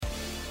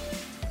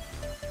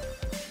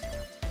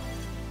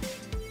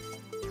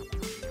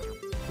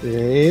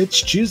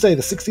It's Tuesday,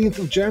 the 16th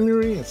of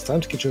January. It's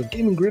time to get your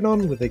gaming grin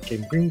on with a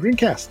Game Green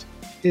GrinCast.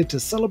 Here to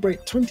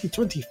celebrate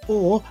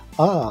 2024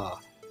 are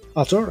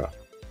Artura.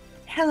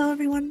 Hello,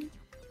 everyone.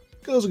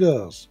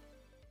 Girls.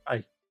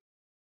 Hi.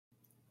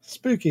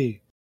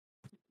 Spooky.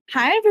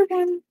 Hi,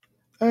 everyone.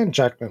 And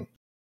Jackman.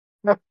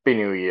 Happy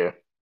New Year.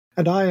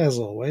 And I, as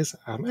always,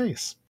 am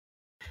Ace.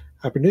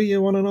 Happy New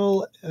Year, one and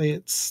all.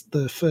 It's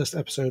the first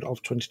episode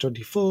of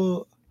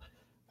 2024,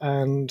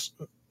 and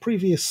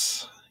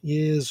previous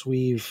years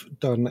we've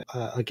done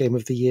a Game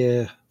of the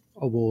Year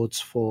awards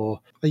for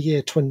a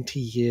year 20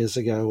 years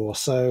ago or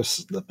so,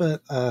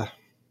 but I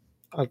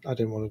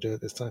didn't want to do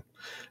it this time.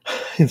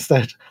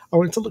 Instead, I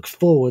wanted to look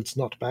forwards,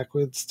 not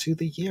backwards, to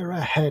the year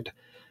ahead.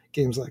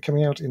 Games that are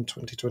coming out in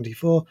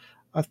 2024.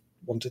 I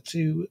wanted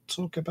to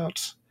talk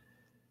about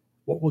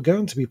what we're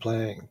going to be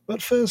playing,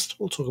 but first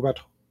we'll talk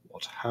about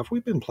what have we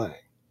been playing.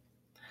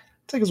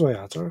 Take us away,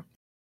 Arthur.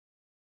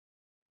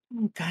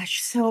 Oh,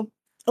 gosh. So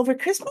over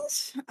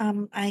Christmas,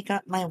 I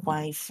got my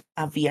wife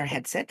a VR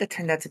headset that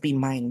turned out to be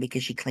mine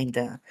because she claimed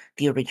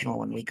the original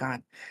one we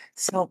got.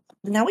 So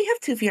now we have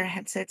two VR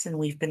headsets, and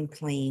we've been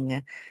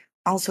playing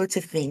all sorts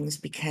of things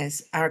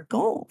because our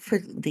goal for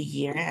the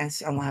year,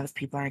 as a lot of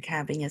people are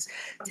having, is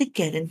to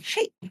get in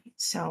shape.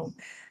 So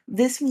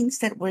this means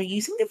that we're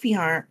using the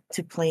VR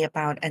to play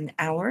about an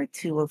hour or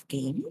two of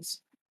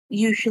games.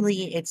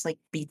 Usually it's like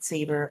Beat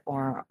Saber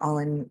or all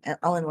in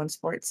one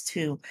sports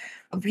to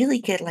really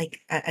get like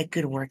a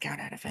good workout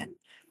out of it.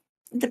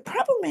 The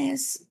problem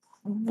is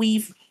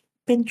we've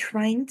been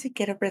trying to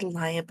get a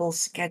reliable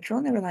schedule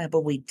and a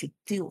reliable way to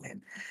do it.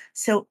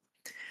 So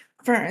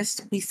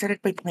first, we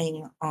started by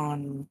playing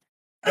on.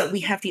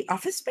 We have the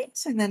office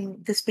space, and then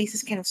the space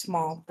is kind of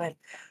small, but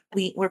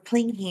we're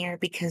playing here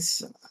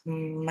because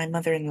my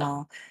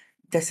mother-in-law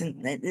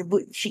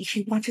doesn't.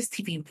 She watches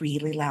TV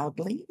really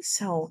loudly,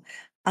 so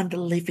on the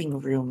living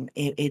room,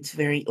 it's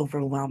very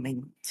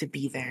overwhelming to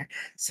be there.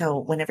 So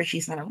whenever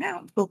she's not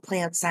around, we'll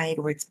play outside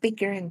where it's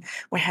bigger, and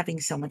we're having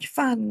so much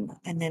fun.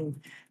 And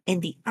then in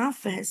the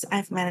office,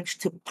 I've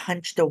managed to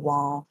punch the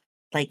wall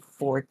like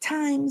 4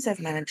 times.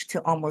 I've managed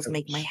to almost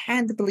make my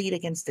hand bleed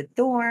against the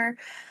door.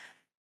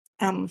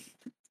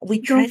 We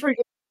Don't tried.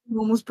 forget, you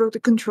almost broke the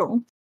control.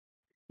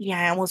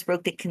 Yeah, I almost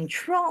broke the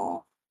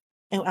control,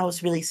 and I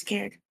was really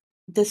scared.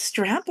 The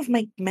strap of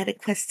my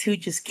MetaQuest 2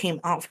 just came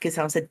off because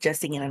I was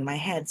adjusting it on my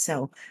head,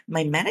 so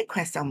my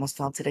MetaQuest almost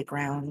fell to the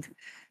ground.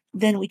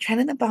 Then we tried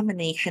an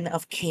abomination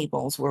of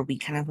cables where we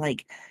kind of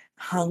like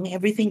hung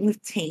everything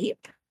with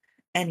tape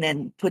and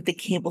then put the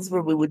cables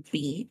where we would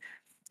be.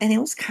 And it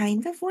was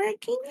kind of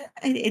working.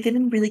 It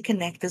didn't really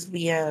connect us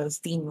via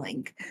Steam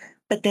Link.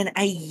 But then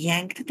I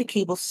yanked the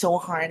cable so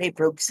hard I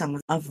broke some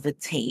of the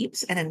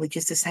tapes. And then we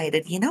just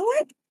decided, you know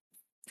what?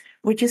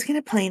 We're just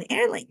going to play an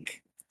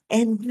Airlink.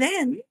 And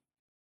then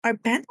our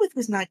bandwidth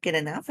was not good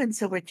enough. And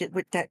so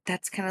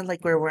that's kind of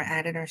like where we're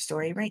at in our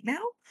story right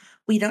now.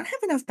 We don't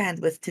have enough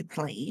bandwidth to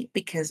play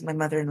because my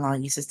mother-in-law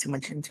uses too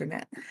much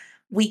internet.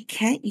 We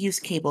can't use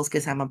cables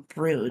because I'm a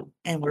brute,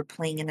 and we're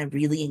playing in a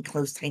really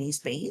enclosed tiny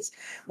space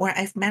where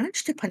I've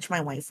managed to punch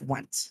my wife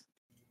once.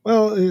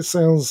 Well, it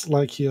sounds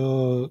like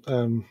you're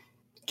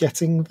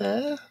getting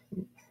there,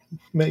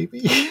 maybe.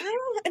 Yeah,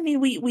 I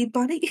mean, we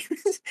bought a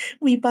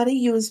we bought a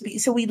USB.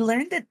 So we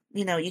learned that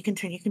you can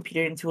turn your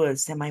computer into a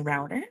semi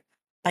router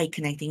by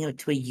connecting it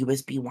to a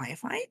USB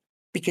Wi-Fi.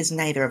 Because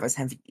neither of us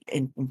have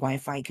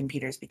Wi-Fi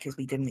computers because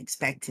we didn't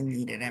expect to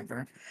need it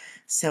ever.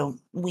 So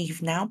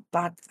we've now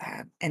bought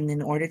that, and in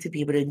order to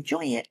be able to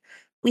enjoy it,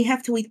 we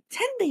have to wait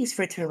 10 days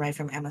for it to arrive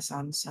from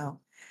Amazon. So,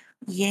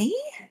 yay!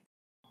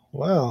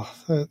 Well,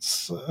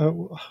 that's.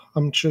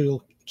 I'm sure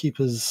you'll keep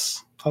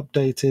us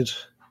updated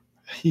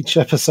each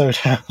episode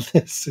how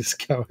this is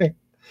going.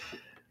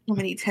 How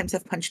many times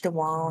I've punched a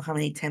wall? How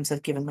many times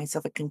I've given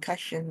myself a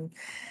concussion?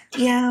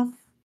 Yeah.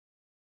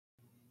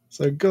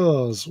 So,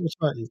 Gauze, what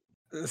about you?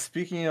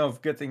 Speaking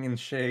of getting in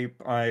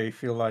shape, I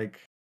feel like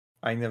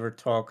I never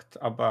talked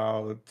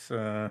about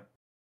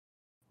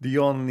the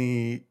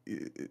only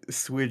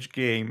Switch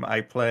game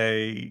I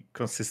play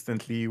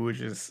consistently, which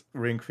is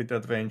Ring Fit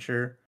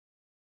Adventure.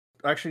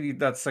 Actually,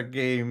 that's a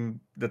game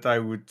that I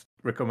would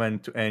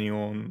recommend to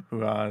anyone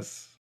who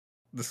has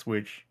the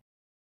Switch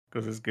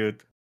because it's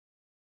good.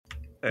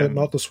 But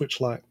not the Switch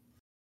Lite.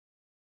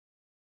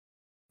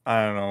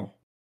 I don't know.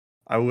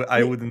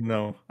 I wouldn't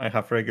know. I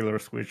have regular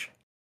Switch.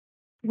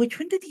 Which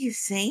one did you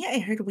say? I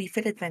heard Wii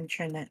Fit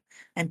Adventure, and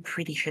I'm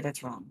pretty sure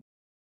that's wrong.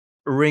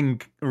 Ring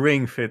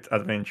Fit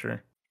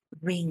Adventure.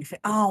 Ring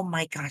Fit. Oh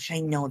my gosh, I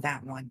know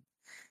that one.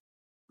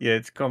 Yeah,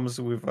 it comes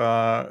with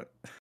a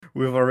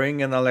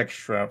ring and a leg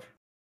strap.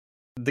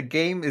 The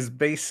game is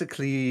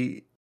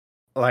basically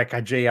like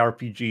a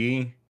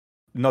JRPG,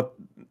 not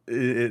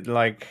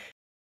like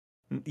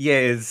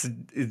it's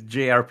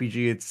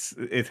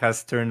JRPG. It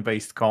has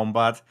turn-based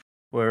combat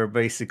where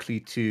basically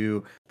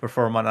to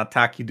perform an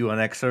attack you do an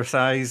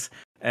exercise,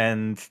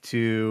 and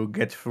to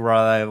get through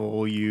a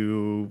level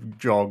you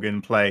jog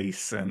in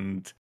place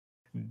and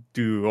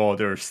do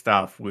other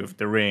stuff with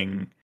the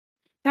ring.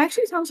 It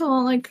actually sounds a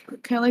lot like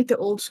kind of like the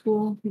old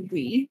school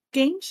Wii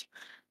games,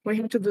 where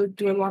you have to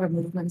do a lot of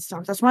movement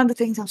stuff. That's one of the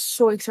things I'm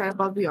so excited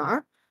about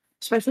VR,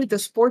 especially the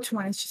sports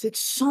one. It's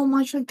so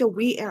much like the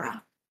Wii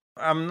era.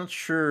 I'm not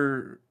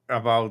sure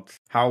about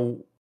how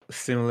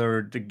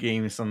similar the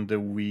games on the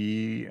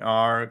Wii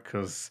are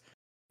because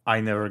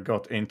I never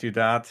got into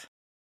that.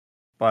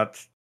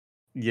 But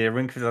yeah,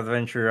 Ring Fit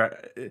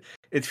Adventure,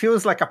 it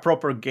feels like a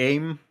proper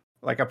game.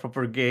 Like a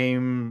proper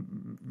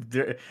game.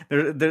 There's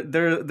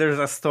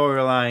a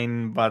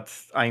storyline, but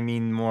I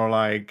mean more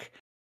like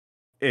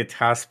it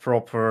has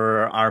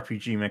proper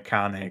RPG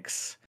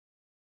mechanics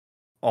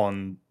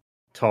on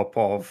top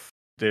of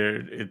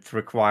it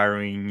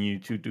requiring you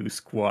to do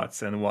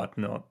squats and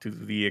whatnot to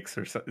do the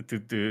exercise to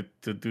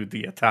do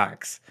the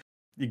attacks.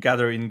 You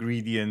gather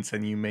ingredients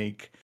and you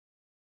make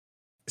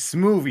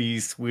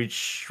smoothies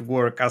which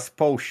work as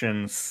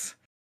potions,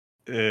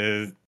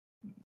 uh,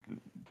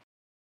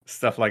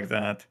 stuff like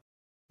that.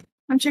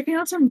 I'm checking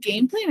out some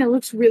gameplay and it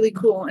looks really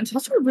cool. And it's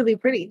also really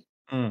pretty.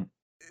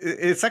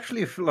 It's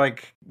actually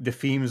like the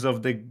themes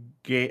of the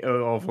game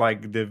of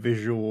like the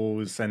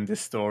visuals and the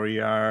story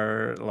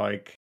are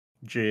like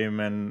gym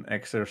and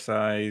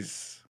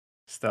exercise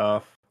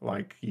stuff.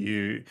 Like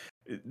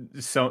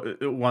so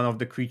one of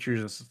the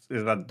creatures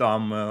is a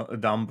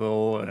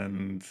dumbbell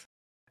and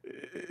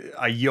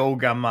a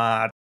yoga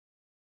mat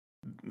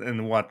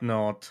and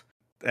whatnot.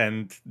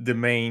 And the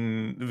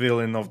main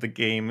villain of the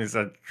game is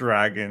a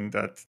dragon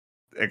that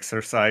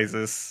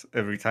exercises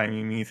every time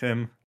you meet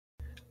him.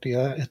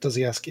 Does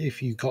he ask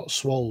if you got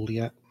swole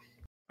yet?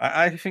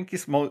 I think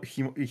he's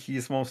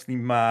mostly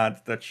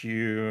mad that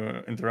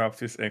you interrupt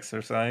his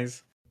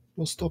exercise.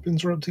 Well, stop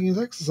interrupting his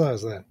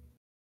exercise then.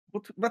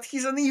 But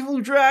he's an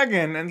evil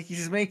dragon and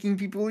he's making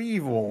people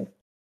evil.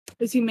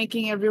 Is he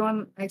making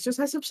everyone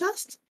exercise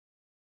obsessed?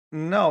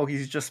 No,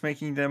 he's just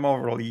making them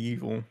overly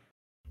evil.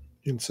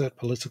 Insert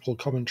political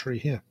commentary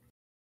here.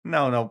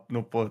 No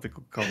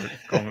political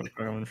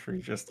commentary,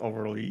 just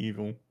overly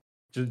evil.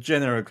 Just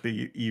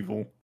generically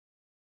evil.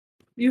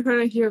 You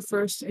heard it here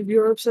first. If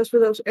you're obsessed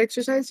with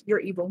exercise, you're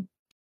evil.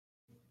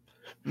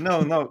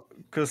 No,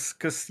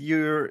 because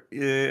you're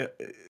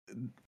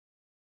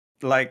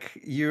like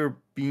you're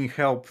being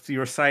helped.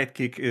 Your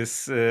sidekick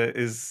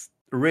is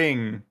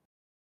Ring,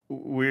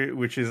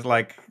 which is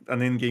like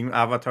an in-game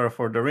avatar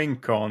for the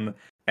RingCon,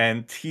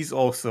 and he's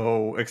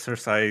also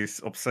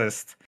exercise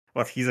obsessed,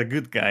 but he's a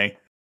good guy.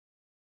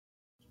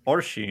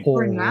 Or she.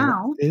 For Or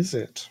now. is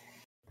it?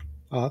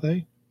 Are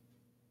they?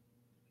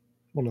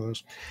 One of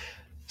those.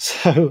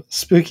 So,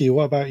 Spooky,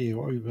 what about you?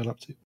 What have you been up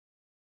to?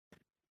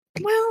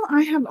 Well,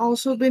 I have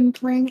also been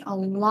playing a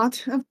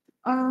lot of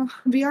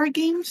VR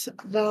games,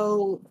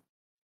 though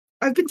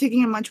I've been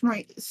taking it much more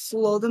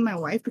slow than my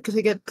wife because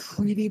I get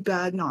pretty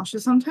bad nausea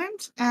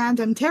sometimes,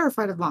 and I'm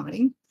terrified of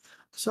vomiting.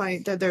 So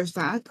there's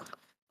that.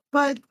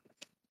 But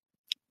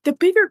the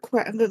bigger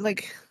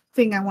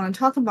thing I want to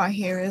talk about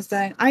here is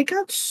that I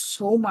got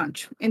so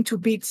much into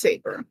Beat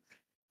Saber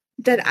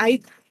that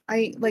I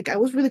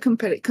was really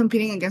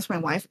competing against my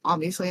wife,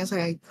 obviously, as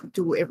I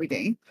do every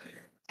day.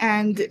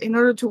 And in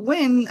order to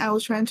win, I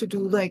was trying to do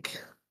like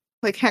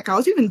heck, I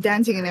was even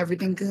dancing and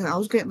everything because I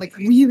was getting like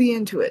really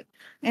into it.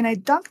 And I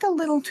ducked a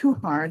little too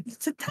hard.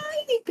 It's a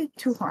tiny bit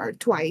too hard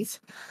twice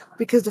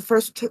because the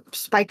first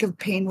spike of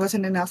pain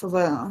wasn't enough of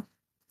a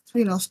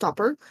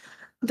stopper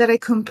that I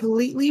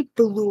completely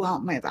blew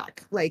out my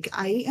back. Like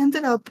I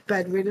ended up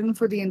bedridden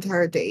for the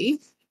entire day.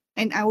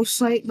 And I was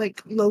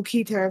like low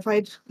key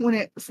terrified when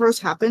it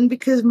first happened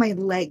because my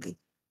leg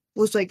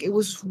was like it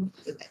was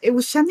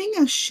sending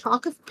a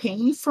shock of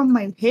pain from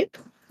my hip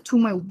to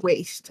my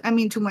waist. I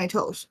mean to my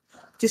toes,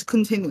 just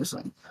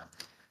continuously.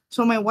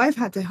 So my wife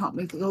had to help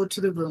me go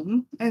to the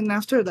room, and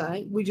after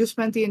that, we just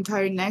spent the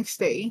entire next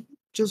day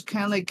just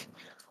kind of like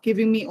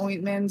giving me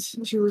ointments.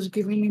 She was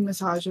giving me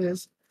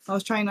massages. I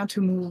was trying not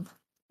to move.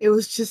 It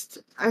was just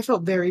I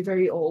felt very,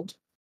 very old.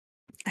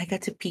 I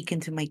got to peek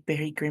into my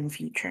very grim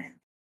future.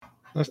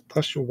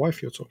 That's your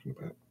wife you're talking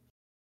about.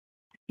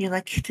 You're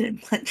like you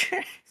didn't punch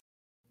her.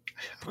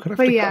 I'm gonna have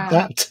But to yeah.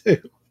 cut that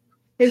too.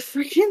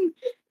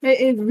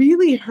 It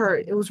really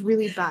hurt. It was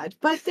really bad.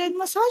 But the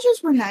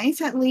massages were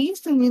nice at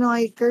least. And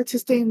I got to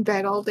stay in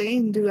bed all day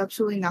and do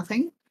absolutely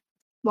nothing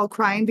while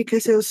crying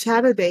because it was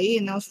Saturday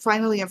and it was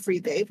finally a free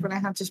day, but I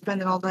had to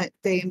spend it all that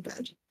day in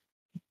bed.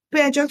 But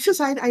yeah, jokes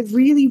aside, I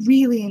really,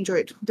 really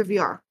enjoyed the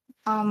VR.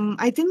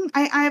 I didn't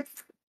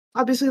I've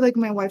obviously like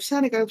my wife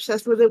said, I got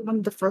obsessed with it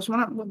when the first one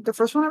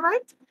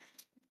arrived.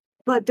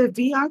 But the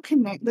VR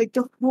Connect, like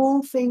the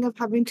whole thing of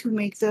having to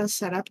make the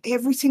setup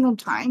every single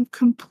time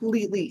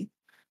completely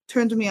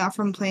turned me off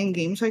from playing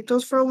games like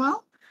those for a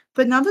while.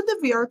 But now that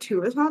the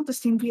VR2 is out, the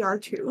Steam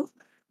VR2,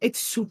 it's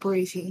super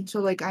easy. So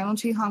like I don't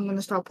see how I'm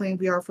gonna stop playing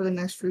VR for the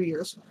next few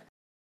years.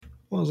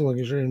 Well, as long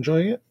as you're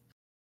enjoying it.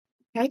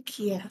 Heck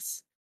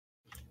yes.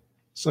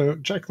 So,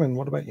 Jacqueline,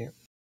 what about you?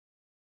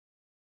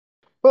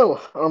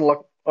 Well,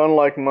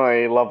 unlike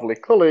my lovely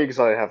colleagues,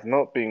 I have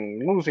not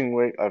been losing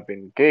weight. I've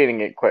been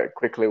gaining it quite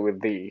quickly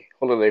with the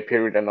holiday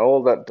period and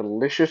all that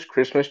delicious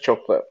Christmas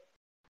chocolate.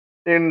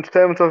 In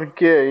terms of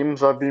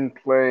games, I've been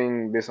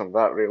playing this and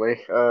that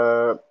really.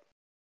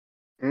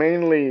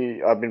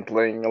 Mainly, I've been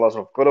playing a lot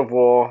of God of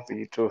War,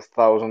 the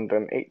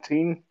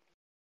 2018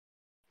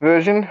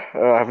 version.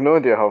 I have no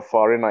idea how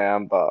far in I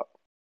am, but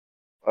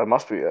I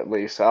must be at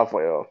least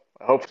halfway. Or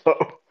I hope so.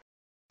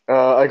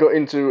 I got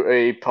into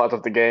a part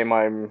of the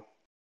game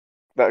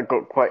that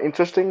got quite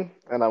interesting,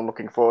 and I'm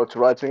looking forward to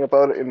writing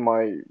about it in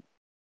my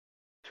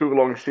too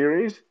long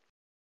series.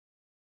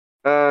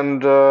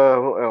 And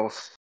what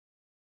else?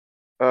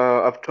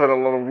 I've tried a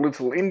lot of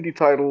little indie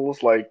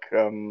titles, like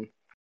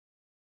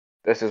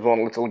there's this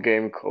one little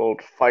game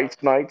called Fight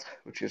Night,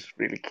 which is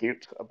really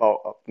cute,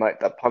 about a knight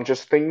that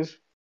punches things,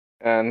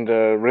 and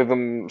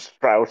Rhythm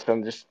Sprout,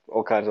 and just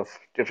all kinds of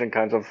different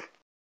kinds of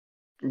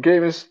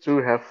games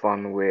to have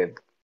fun with.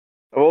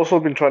 I've also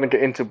been trying to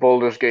get into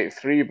Baldur's Gate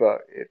 3,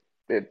 but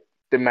it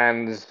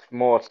demands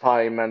more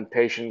time and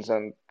patience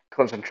and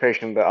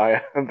concentration than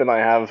I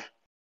have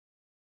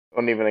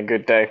on even a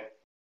good day.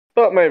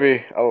 But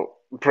maybe I'll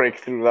break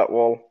through that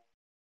wall.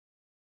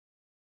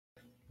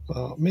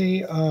 Well,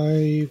 me,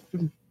 I've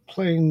been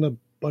playing a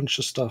bunch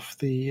of stuff.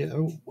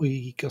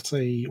 We got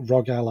a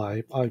ROG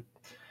Ally.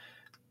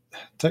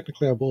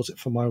 Technically I bought it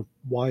for my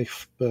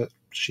wife, but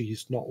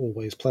she's not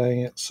always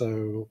playing it,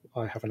 so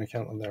I have an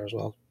account on there as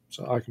well,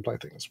 so I can play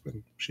things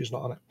when she's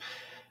not on it.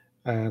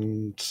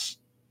 And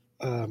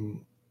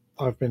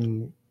I've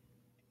been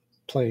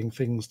playing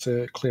things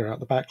to clear out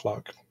the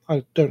backlog.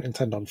 I don't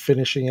intend on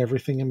finishing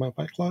everything in my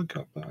backlog,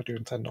 but I do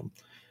intend on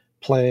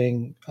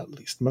playing at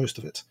least most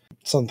of it.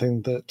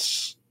 Something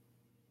that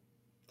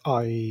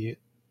I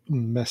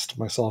messed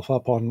myself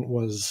up on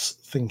was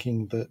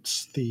thinking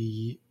that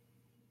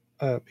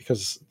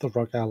because the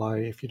ROG Ally,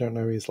 if you don't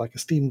know, is like a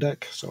Steam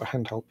Deck, so a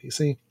handheld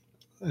PC,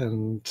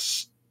 and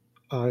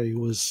I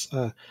was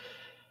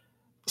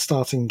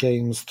starting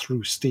games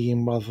through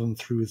Steam rather than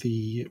through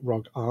the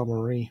ROG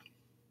Armory,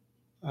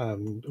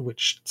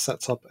 which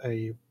sets up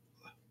a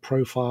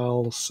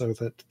profile so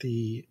that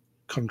the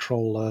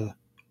controller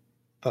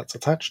that's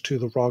attached to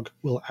the ROG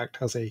will act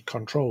as a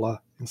controller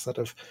instead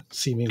of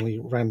seemingly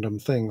random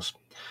things.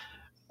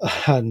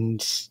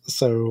 And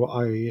so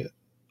I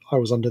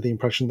was under the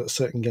impression that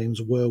certain games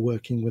were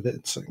working with it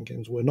and certain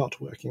games were not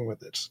working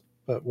with it,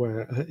 but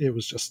where it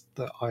was just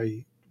that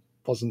I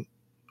wasn't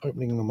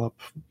opening them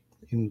up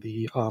in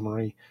the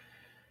Armory,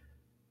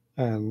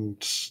 and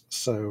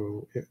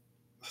so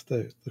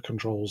the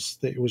controls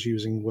that it was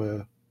using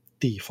were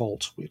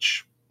default,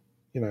 which,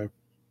 were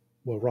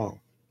wrong.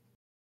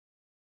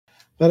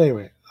 But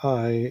anyway,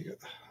 as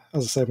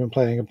I say, I've been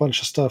playing a bunch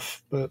of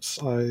stuff, but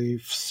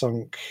I've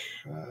sunk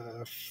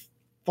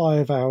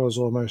 5 hours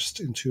almost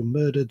into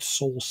Murdered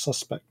Soul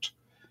Suspect,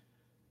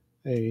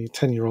 a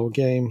 10-year-old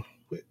game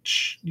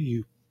which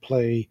you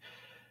play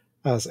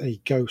as the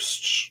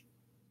ghost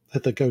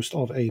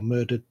of a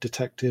murdered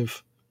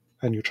detective,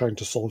 and you're trying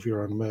to solve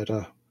your own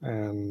murder,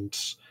 and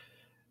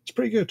it's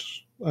pretty good.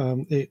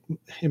 It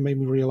made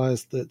me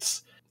realize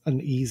that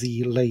an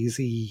easy,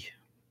 lazy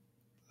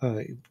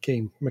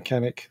game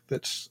mechanic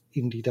that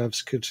indie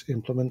devs could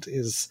implement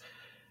is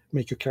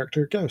make your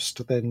character a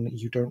ghost. Then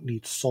you don't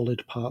need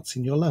solid parts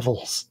in your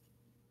levels.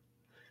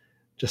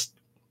 Just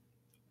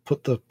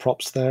put the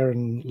props there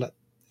and let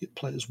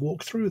players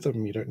walk through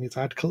them. You don't need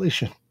to add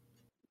collision.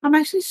 I'm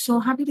actually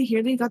so happy to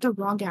hear that you got the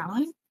ROG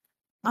Ally.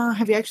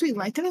 Have you actually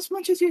liked it as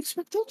much as you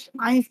expected?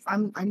 I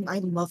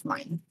love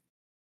mine.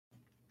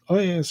 Oh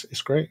yeah,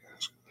 it's great.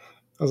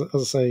 As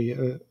I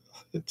say,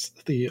 it's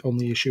the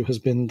only issue has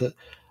been that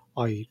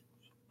I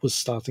was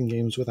starting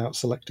games without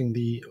selecting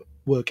the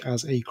work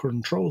as a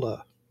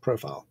controller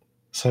profile.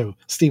 So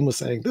Steam was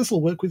saying, this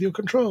will work with your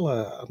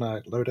controller, and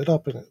I load it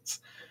up and it's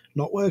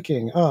not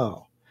working.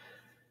 Oh.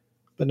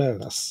 But no,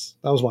 that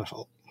was my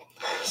fault.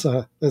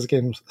 So there's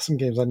some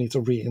games I need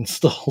to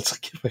reinstall to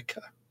give it a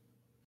go.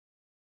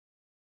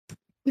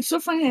 It's so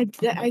funny.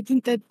 I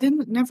think that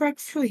didn't never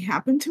actually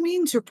happen to me,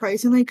 and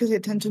surprisingly, because I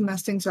tend to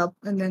mess things up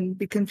and then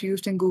be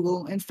confused in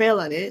Google and fail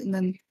at it, and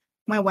then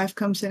my wife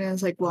comes in and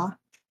is like, "Well,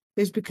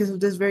 it's because of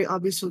this very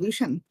obvious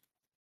solution."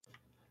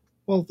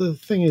 Well, the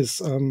thing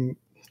is,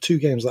 2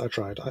 games that I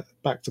tried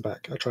back to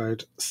back. I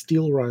tried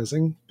Steel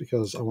Rising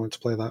because I wanted to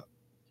play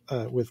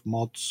that with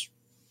mods,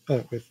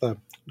 with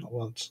not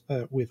mods,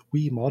 with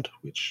WeMod,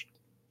 which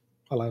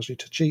allows you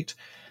to cheat,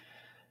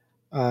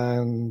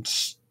 and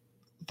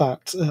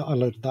that I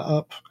loaded that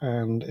up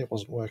and it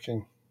wasn't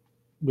working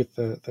with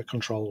the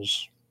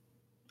controls.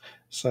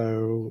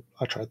 So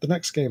I tried the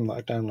next game that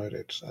I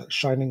downloaded,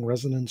 Shining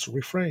Resonance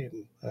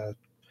Refrain,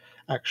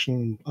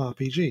 action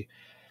RPG,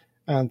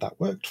 and that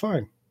worked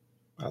fine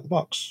out of the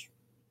box.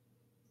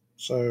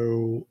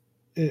 So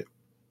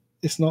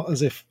it's not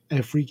as if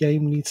every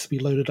game needs to be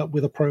loaded up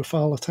with a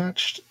profile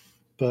attached,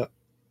 but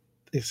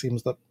it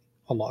seems that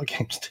a lot of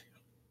games do.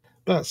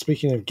 But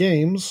speaking of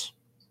games,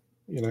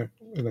 in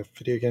a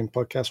video game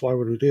podcast, why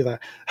would we do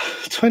that?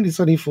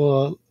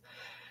 2024,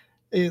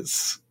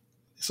 it's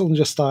only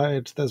just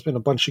started. There's been a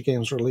bunch of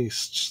games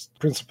released.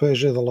 Prince of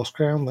Persia: The Lost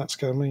Crown, that's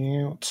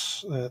coming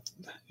out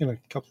in a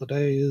couple of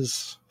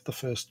days. the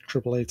first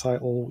AAA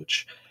title,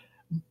 which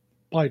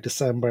by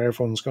December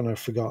everyone's going to have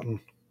forgotten.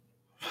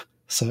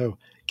 So,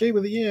 Game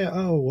of the Year.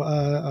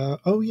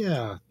 Oh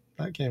yeah,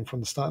 that game from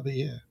the start of the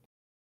year.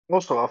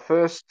 Also, our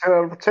first 10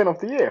 out of 10 of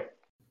the year.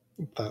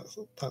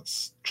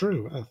 That's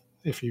true.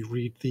 If you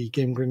read the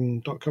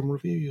GameGrin.com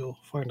review, you'll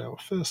find our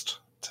first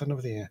 10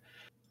 of the year.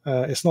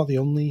 It's not the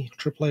only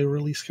AAA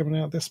release coming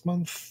out this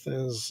month.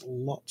 There's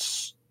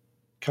lots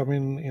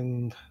coming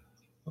in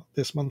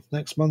this month,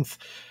 next month.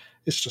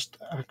 It's just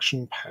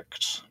action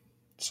packed.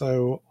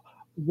 So,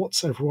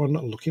 what's everyone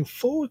looking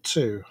forward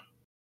to?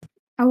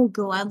 I will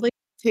gladly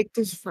take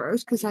this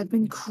first because I've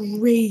been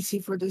crazy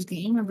for this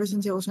game ever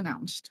since it was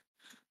announced.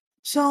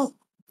 So,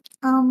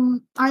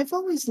 I've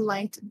always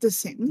liked The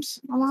Sims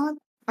a lot.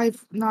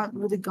 I've not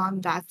really gone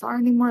that far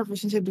anymore ever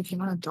since I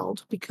became an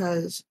adult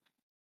because,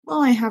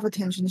 well, I have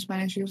attention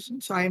span issues.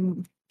 So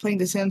I'm playing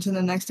The Sims, and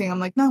the next thing I'm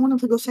like, no, I want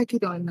to go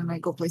Sekiro, and then I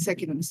go play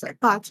Sekiro instead.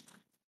 But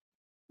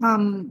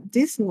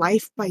this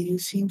Life by You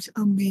seems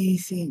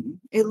amazing.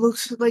 It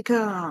looks like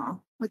an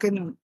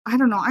I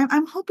don't know.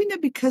 I'm hoping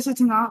that because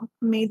it's not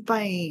made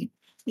by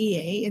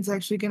EA, it's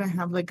actually gonna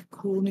have like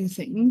cool new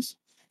things,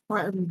 or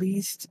at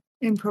least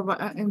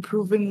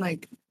improving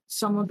like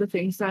some of the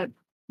things that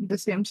The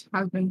Sims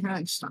has been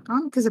kind of stuck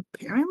on. Because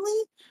apparently,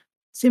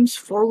 Sims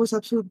 4 was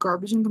absolute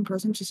garbage in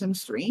comparison to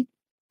Sims 3.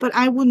 But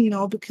I wouldn't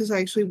know because I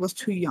actually was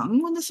too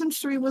young when The Sims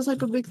 3 was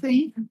like a big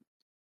thing.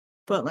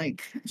 But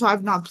like, so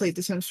I've not played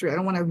The Sims 3. I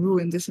don't want to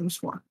ruin The Sims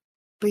 4.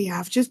 But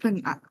yeah,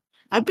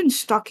 I've been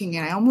stalking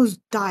it. I almost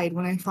died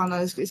when I found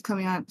out it's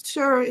coming out.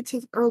 Sure, it's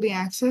early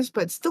access,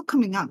 but it's still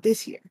coming out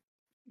this year.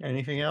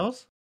 Anything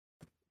else?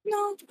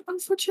 No,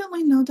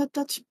 unfortunately, no.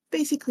 That's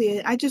basically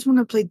it. I just want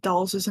to play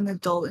dolls as an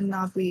adult and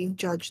not be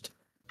judged.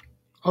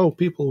 Oh,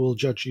 people will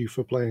judge you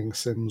for playing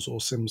Sims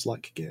or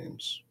Sims-like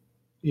games.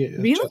 Yeah,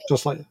 Really?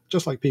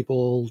 just like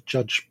people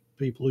judge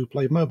people who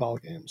play mobile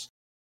games.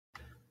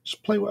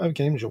 Just play whatever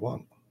games you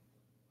want.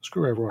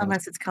 Screw everyone else.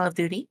 Unless it's Call of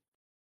Duty.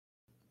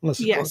 Unless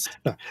it's Yes.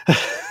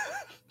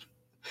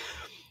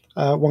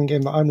 no. One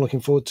game that I'm looking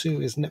forward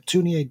to is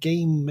Neptunia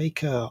Game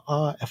Maker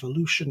R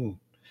Evolution.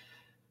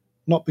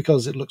 Not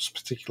because it looks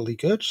particularly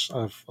good.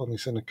 I've only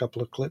seen a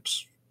couple of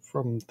clips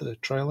from the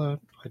trailer.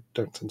 I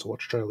don't tend to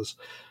watch trailers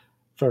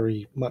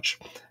very much,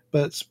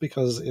 but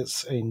because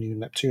it's a new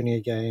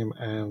Neptunia game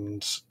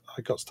and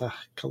I got to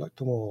collect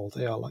them all.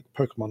 They are like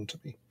Pokemon to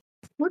me.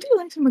 What do you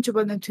like so much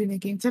about Neptunia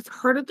games? I've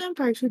heard of them,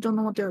 but I actually don't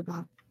know what they're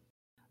about.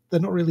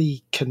 They're not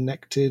really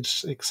connected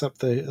except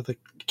the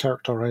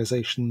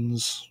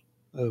characterizations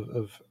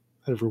of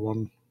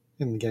everyone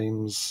in the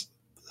games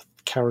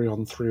carry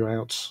on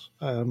throughout,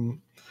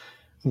 and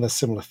there's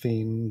similar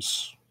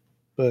themes,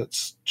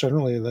 but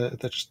generally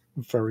they're just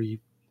very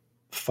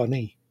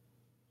funny.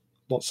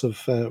 Lots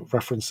of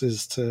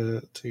references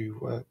to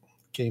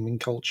gaming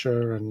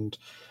culture, and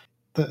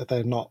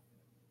they're not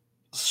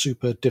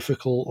super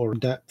difficult or in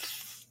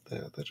depth.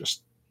 They're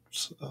just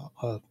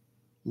a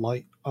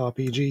light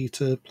RPG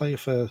to play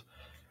for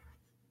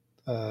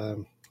a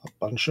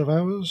bunch of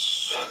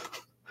hours.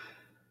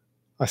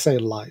 I say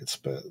light,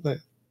 but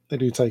they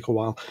do take a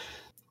while.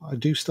 I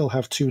do still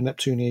have 2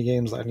 Neptunia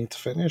games that I need to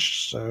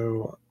finish,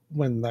 so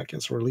when that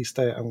gets a release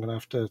date, I'm gonna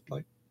have to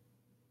like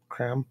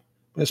cram.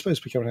 But it's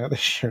supposed to be coming out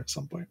this year at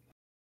some point.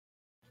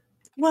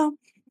 Well,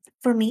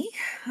 for me,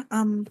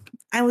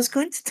 I was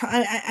going to talk.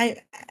 I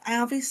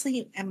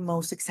obviously am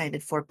most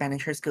excited for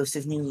Banisher's Ghost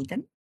of New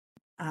Eden.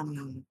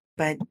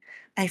 But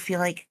I feel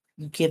like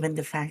given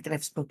the fact that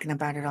I've spoken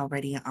about it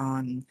already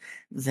on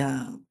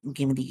the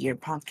Game of the Year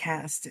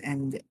podcast,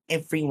 and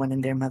everyone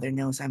and their mother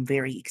knows I'm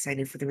very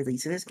excited for the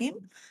release of this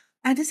game,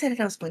 I decided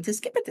I was going to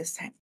skip it this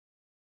time.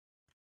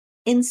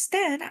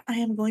 Instead, I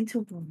am going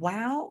to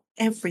wow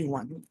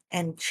everyone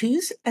and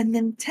choose a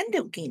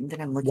Nintendo game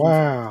that I'm looking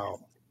Wow.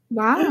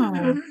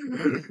 Wow.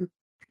 for.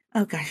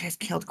 Oh gosh, I've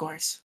killed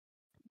Gorse.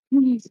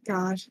 Oh my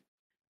gosh.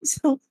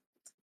 So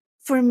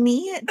for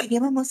me, the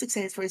game I'm most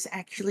excited for is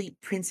actually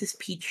Princess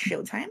Peach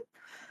Showtime.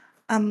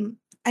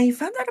 I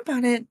found out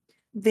about it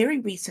very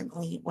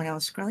recently when I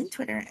was scrolling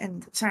Twitter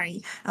and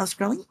sorry, I was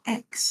scrolling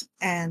X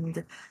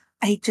and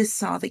I just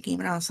saw the game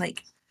and I was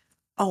like,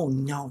 oh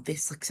no,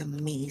 this looks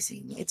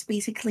amazing. It's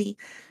basically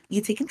you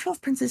take control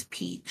of Princess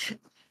Peach,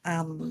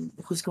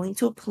 who's going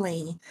to a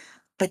play,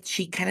 but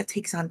she kind of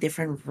takes on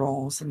different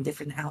roles and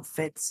different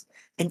outfits,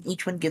 and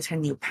each one gives her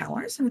new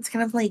powers. And it's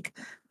kind of like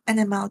an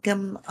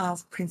amalgam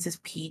of Princess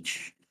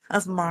Peach,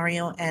 of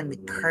Mario,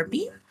 and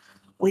Kirby,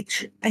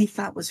 which I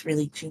thought was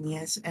really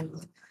genius.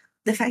 And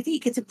the fact that you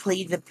get to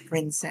play the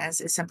princess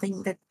is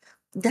something that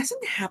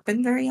doesn't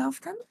happen very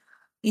often.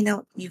 You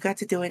know, you got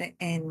to do it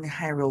in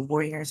Hyrule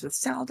Warriors with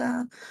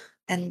Zelda,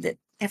 and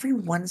every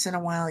once in a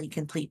while you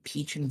can play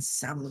Peach in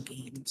some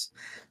games.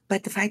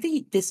 But the fact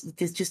that this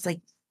just like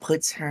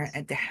puts her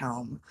at the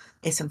helm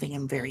is something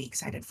I'm very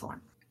excited for.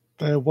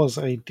 There was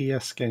a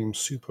DS game,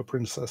 Super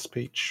Princess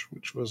Peach,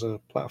 which was a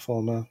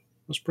platformer.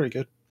 It was pretty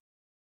good.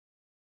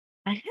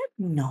 I had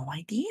no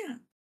idea.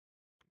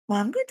 Well,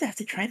 I'm going to have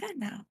to try that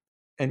now.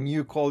 And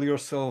you call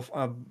yourself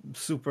a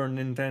Super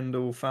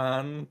Nintendo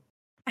fan?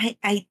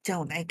 I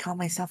don't. I call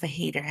myself a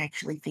hater,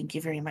 actually. Thank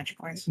you very much, of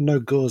course. No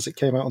gauze, it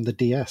came out on the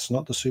DS,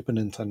 not the Super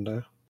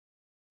Nintendo.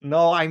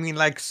 No, I mean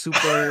like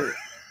Super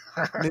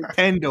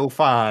Nintendo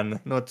fan,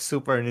 not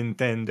Super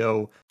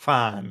Nintendo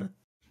fan.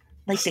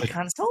 Like the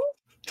console?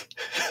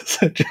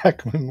 So,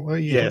 Jackman, what are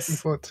you looking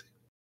Yes. forward to?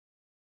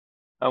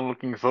 I'm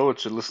looking forward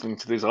to listening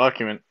to this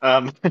argument.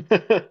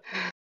 There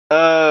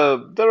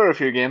are a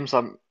few games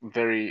I'm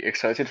very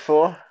excited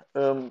for.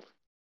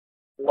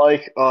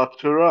 Like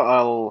Artura,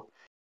 I'll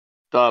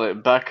dial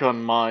it back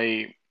on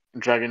my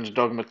Dragon's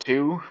Dogma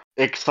 2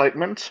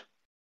 excitement.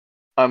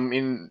 I'm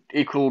in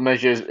equal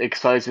measures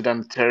excited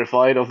and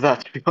terrified of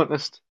that, to be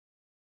honest.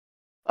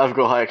 I've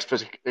got high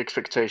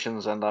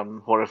expectations, and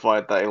I'm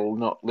horrified that it'll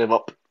not live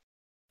up.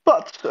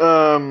 But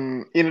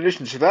in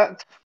addition to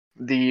that,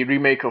 the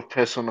remake of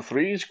Persona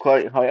 3 is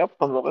quite high up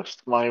on the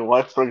list. My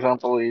wife, for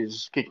example,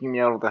 is kicking me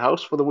out of the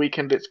house for the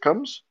weekend it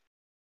comes,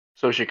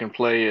 so she can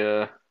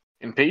play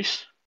in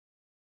peace.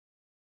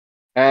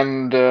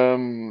 And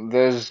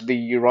there's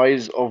the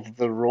Rise of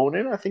the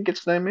Ronin, I think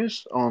its name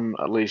is, on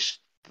at least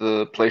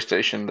the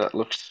PlayStation. That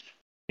looks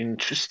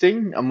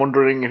interesting. I'm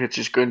wondering if it's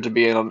just going to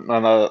be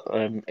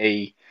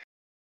a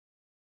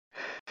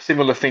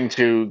similar thing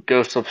to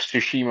Ghost of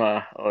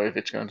Tsushima, or if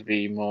it's going to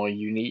be more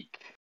unique.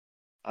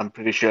 I'm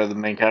pretty sure the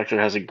main character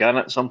has a gun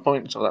at some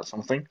point, so that's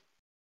something.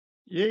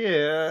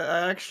 Yeah,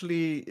 I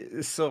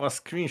actually saw a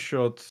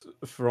screenshot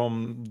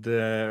from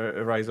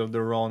the Rise of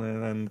the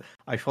Ronin, and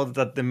I thought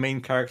that the main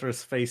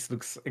character's face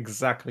looks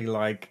exactly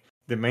like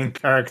the main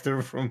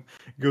character from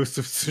Ghost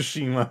of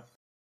Tsushima.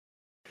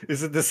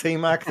 Is it the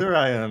same actor?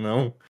 I don't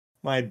know.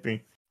 Might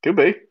be. Could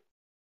be.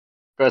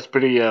 That's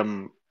pretty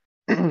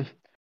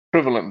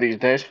prevalent these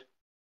days.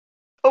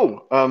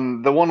 Oh,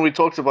 the one we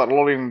talked about a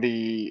lot in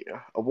the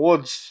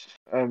awards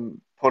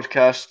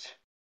podcast.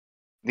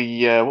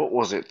 The what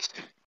was it?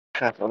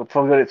 Crap, I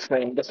forgot its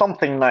name. The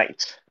something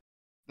night.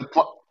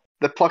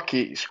 The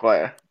plucky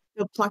squire.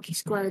 The Plucky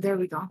Square. There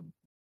we go.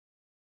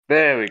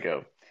 There we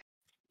go.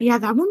 Yeah,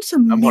 that one's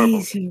I'm horrible.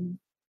 amazing.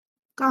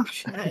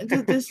 Gosh,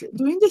 this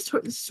doing this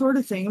sort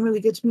of thing really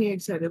gets me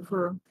excited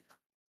for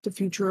the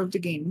future of the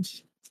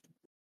games.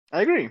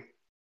 I agree.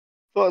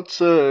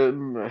 But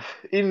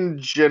in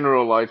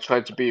general, I try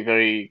to be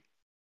very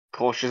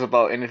cautious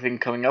about anything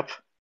coming up.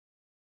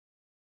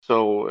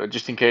 So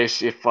just in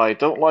case, if I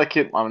don't like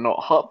it, I'm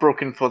not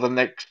heartbroken for the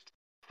next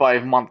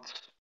 5 months.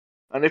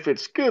 And if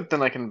it's good,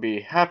 then I can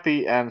be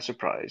happy and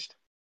surprised.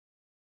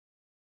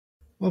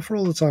 Well, for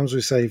all the times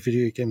we say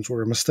video games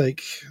were a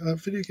mistake,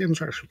 video games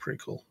are actually pretty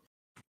cool.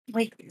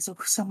 Wait, so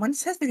someone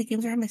says video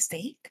games are a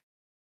mistake?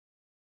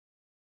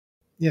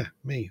 Yeah,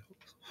 me.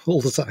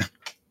 All the time.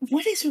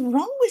 What is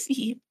wrong with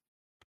you?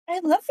 I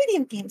love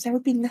video games. I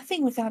would be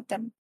nothing without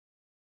them.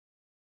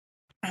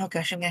 Oh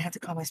gosh, I'm gonna have to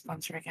call my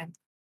sponsor again.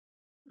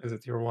 Is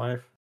it your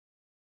wife?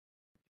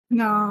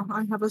 No,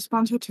 I have a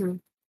sponsor too.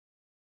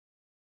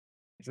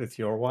 Is it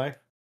your wife?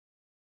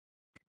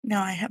 No,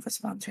 I have a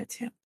sponsor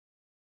too.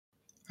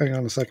 Hang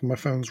on a second, my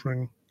phone's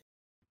ringing.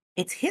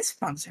 It's his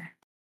sponsor.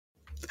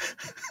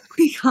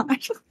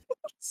 Gosh.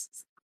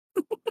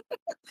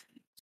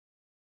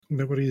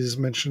 Nobody's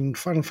mentioned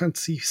Final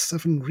Fantasy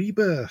VII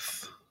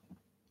Rebirth.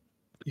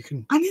 You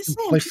can Honestly,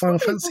 play I'm just Final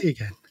wondering Fantasy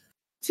again.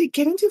 to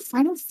get into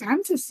Final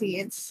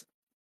Fantasy.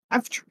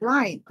 I've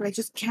tried, but I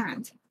just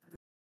can't.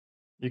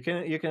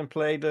 You can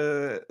play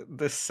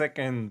the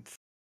second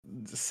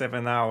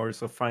 7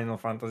 hours of Final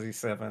Fantasy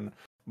VII,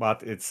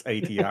 but it's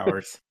 80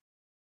 hours.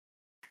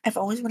 I've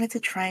always wanted to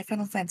try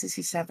Final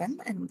Fantasy VII,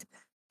 and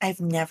I've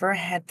never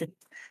had the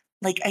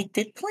I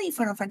did play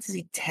Final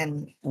Fantasy X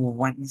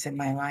once in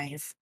my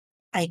life.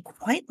 I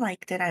quite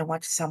liked it. I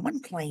watched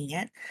someone playing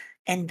it,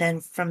 and then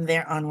from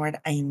there onward,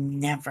 I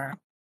never,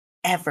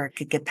 ever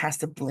could get past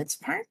the Blitz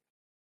part.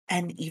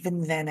 And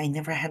even then, I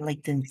never had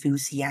the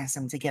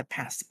enthusiasm to get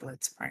past the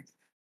Blitz part.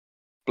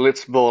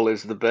 Blitzball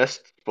is the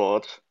best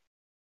sport.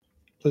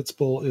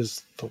 Blitzball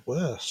is the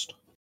worst.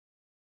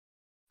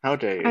 How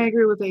dare I you?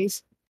 agree with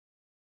Ace.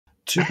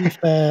 To be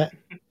fair,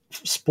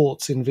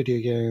 sports in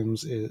video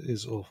games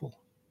is awful.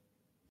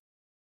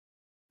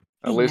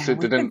 At least it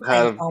we've been didn't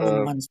playing have.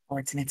 all-in-one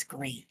sports, and it's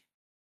great.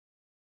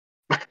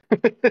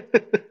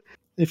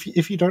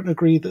 If you don't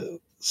agree that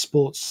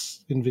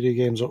sports in video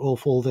games are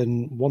awful,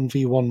 then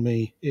 1v1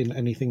 me in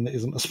anything that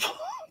isn't a sport.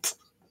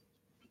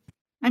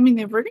 I mean,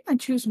 if we're gonna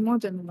choose more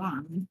than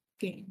one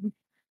game,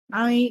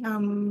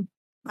 I'm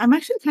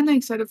actually kind of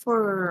excited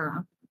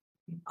for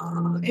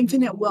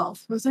Infinite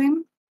Wealth. Was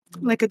I'm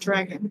like a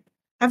dragon.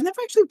 I've never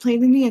actually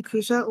played any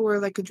Yakuza or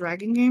like a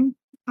dragon game.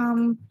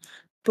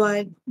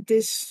 But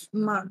this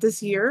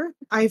year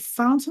I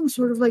found some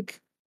sort of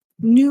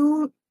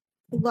new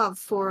love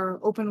for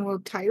open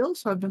world titles.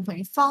 So I've been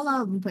playing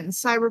Fallout, I've been playing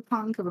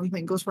Cyberpunk, I've been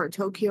playing Ghostwire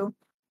Tokyo.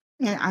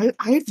 And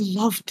I've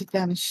loved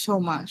them so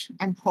much.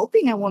 I'm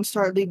hoping I won't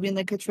start leaving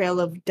a trail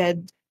of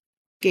dead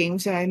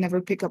games that I never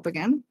pick up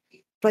again.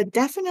 But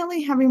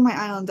definitely having my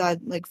eye on that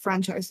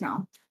franchise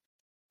now.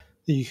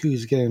 The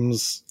Yakuza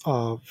games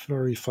are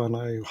very fun.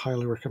 I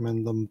highly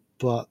recommend them,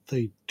 but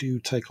they do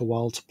take a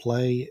while to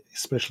play,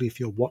 especially if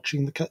you're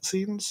watching the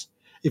cutscenes.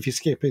 If you're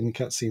skipping the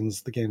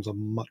cutscenes, the games are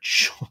much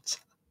shorter.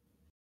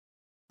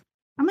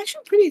 I'm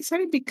actually pretty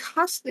excited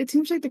because it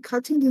seems like the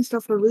cutscenes and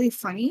stuff are really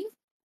funny.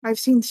 I've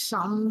seen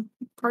some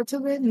parts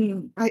of it,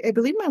 and I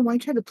believe my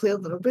wife tried to play a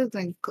little bit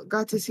and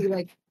got to see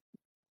like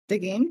the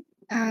game.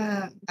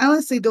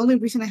 Honestly, the only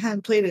reason I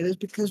hadn't played it is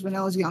because when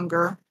I was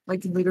younger,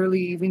 like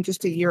literally even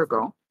just a year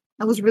ago,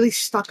 I was really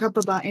stuck up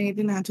about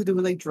anything that had to do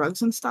with like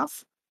drugs and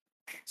stuff.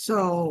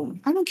 So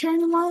I don't care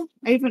anymore.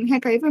 I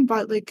even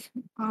bought like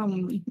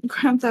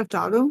Grand Theft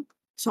Auto.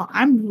 So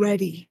I'm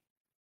ready.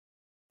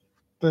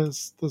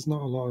 There's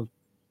not a lot of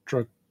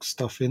drug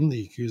stuff in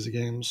the Yakuza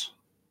games,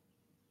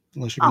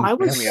 unless you Oh, mean I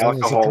Mainly was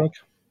alcohol as a drug. alcohol.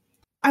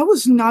 I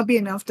was snobby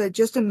enough that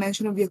just the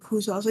mention of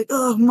Yakuza, I was like,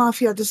 oh,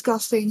 mafia,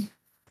 disgusting.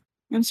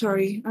 I'm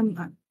sorry. I'm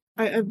not.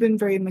 I've been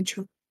very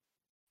immature.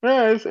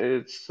 Yeah,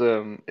 it's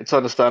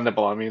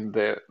understandable. I mean,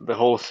 the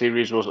whole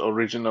series was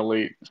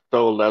originally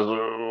sold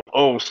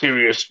as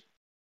serious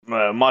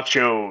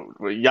macho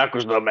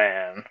yakuza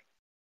man.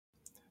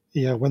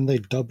 Yeah, when they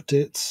dubbed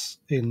it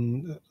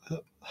in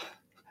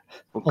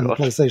Oh on the god.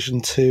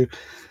 PlayStation 2,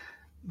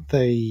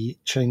 they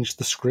changed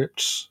the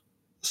script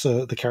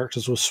so the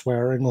characters were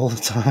swearing all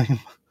the time.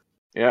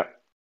 Yeah.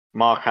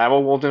 Mark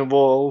Hamill was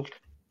involved.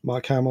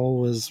 Mark Hamill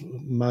was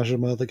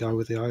Majima, the guy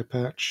with the eye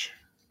patch.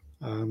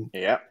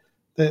 Yeah.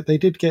 They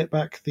did get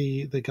back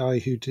the guy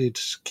who did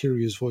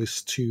Kiryu's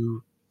voice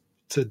to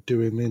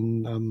do him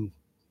in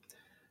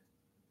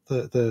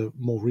the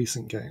more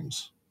recent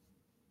games,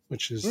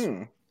 which is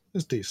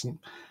decent.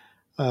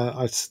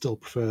 I still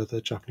prefer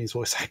the Japanese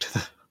voice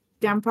actor.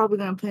 Yeah, I'm probably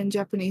gonna play in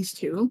Japanese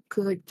too,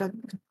 cause like that.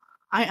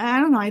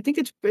 I don't know. I think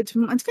it's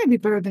gonna be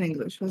better than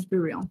English. Let's be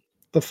real.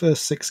 The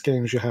first 6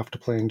 games you have to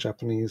play in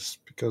Japanese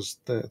because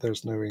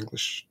there's no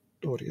English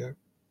audio.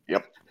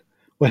 Yep.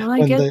 Well,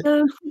 I get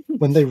the.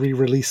 When they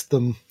re-released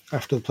them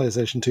after the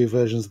PlayStation 2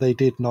 versions, they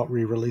did not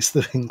re-release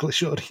the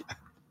English audio.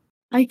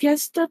 I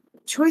guess the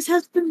choice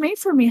has been made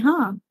for me,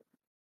 huh?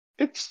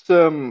 It's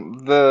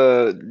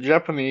the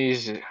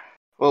Japanese.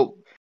 Well,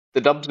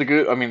 the dubs are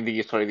good. I mean,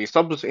 the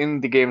subs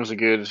in the games are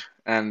good,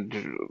 and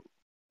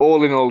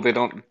all in all, they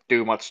don't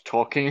do much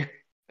talking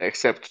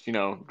except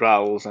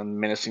growls and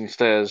menacing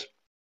stares,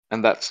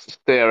 and that's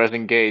stare as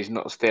engaged,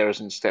 not stare as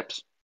in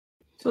steps.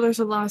 So there's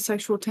a lot of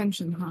sexual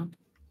tension, huh?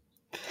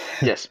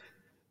 Yes.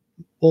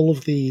 All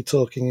of the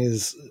talking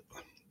is,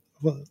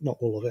 well, not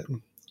all of it.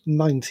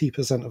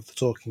 90% of the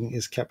talking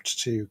is kept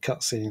to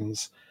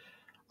cutscenes,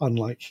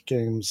 unlike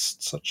games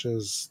such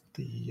as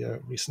the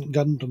recent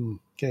Gundam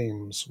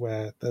games,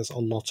 where there's a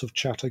lot of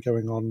chatter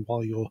going on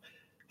while you're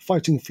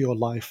fighting for your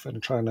life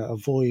and trying to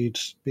avoid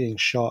being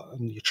shot,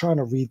 and you're trying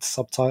to read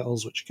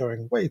subtitles, which are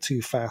going way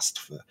too fast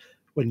for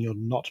when you're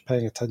not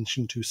paying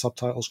attention to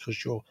subtitles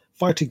because you're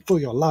fighting for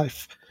your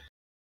life.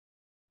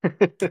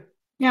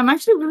 Yeah, I'm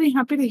actually really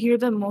happy to hear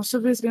that most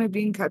of it is going to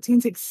be in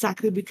cutscenes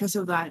exactly because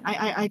of that.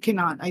 I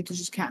cannot. I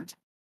just can't.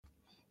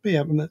 But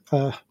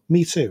yeah,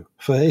 me too,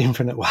 for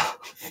Infinite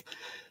Wealth.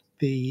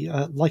 The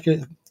like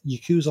a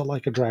Yakuza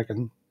Like a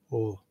Dragon,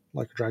 or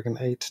Like a Dragon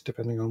 8,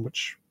 depending on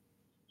which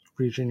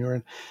region you're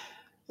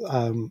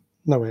in.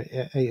 No, wait,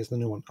 8 is the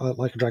new one.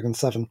 Like a Dragon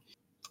 7.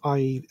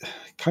 I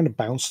kind of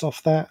bounced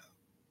off that.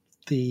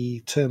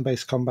 The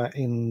turn-based combat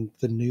in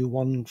the new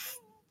one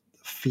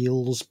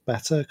feels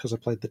better because I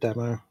played the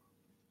demo,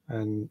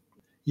 and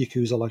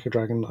Yakuza Like a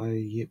Dragon,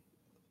 I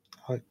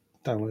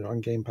downloaded it on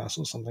Game Pass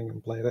or something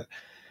and played it,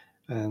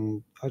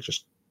 and I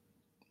just,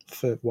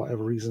 for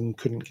whatever reason,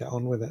 couldn't get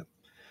on with it.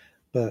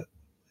 But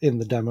in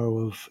the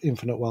demo of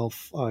Infinite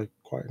Wealth, I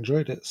quite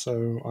enjoyed it,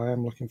 so I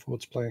am looking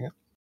forward to playing it.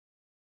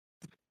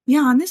 Yeah,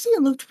 honestly,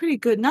 it looked pretty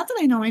good. Not that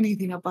I know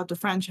anything about the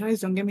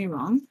franchise, don't get me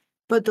wrong,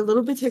 but the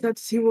little bits I got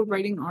to see were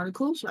writing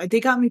articles. They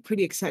got me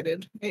pretty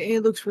excited.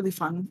 It looks really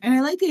fun. And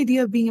I like the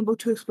idea of being able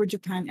to explore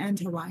Japan and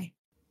Hawaii.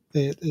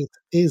 It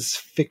is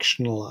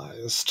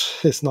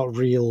fictionalized. It's not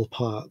real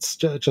parts,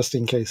 just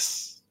in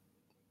case,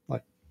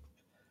 like,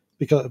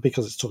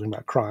 because it's talking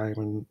about crime,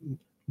 and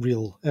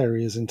real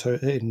areas in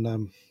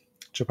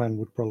Japan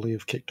would probably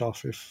have kicked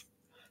off if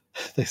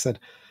they said,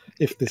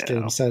 if this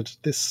game said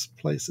this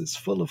place is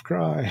full of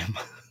crime.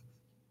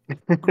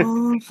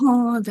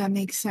 Oh, that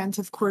makes sense.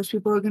 Of course,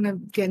 people are gonna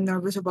get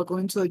nervous about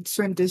going to like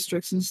certain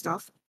districts and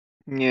stuff.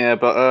 Yeah,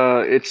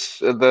 but it's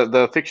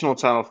the fictional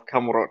town of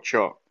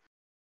Kamurocho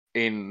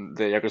in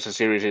the Yakuza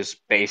series is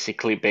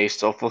basically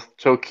based off of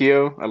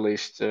Tokyo, at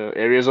least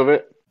areas of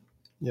it.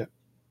 Yeah,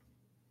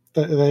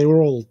 they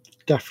were all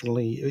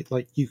definitely,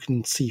 like, you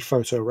can see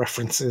photo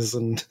references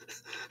and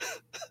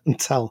and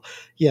tell,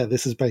 yeah,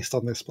 this is based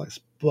on this place,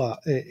 but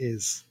it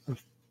is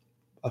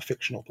a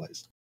fictional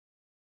place.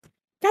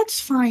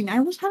 That's fine. I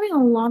was having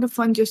a lot of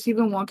fun just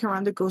even walking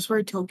around the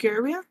Ghostwire Tokyo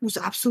area. It was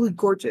absolutely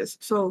gorgeous.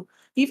 So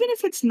even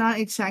if it's not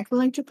exactly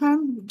like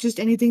Japan, just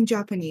anything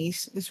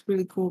Japanese is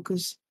really cool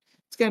because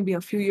it's gonna be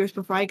a few years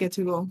before I get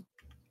to go.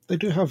 They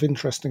do have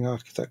interesting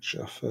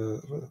architecture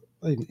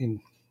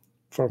in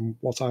from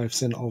what I've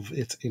seen of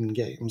it in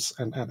games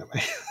and anime.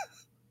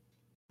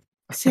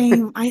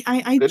 Same.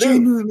 I They do.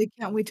 genuinely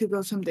can't wait to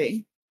go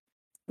someday.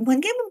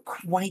 One game I'm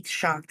quite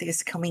shocked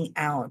is coming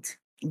out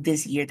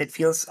this year that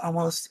feels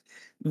almost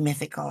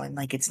mythical and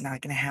like it's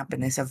not going to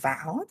happen is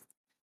Avowed.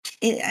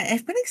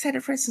 I've been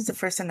excited for it since the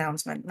first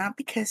announcement, not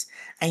because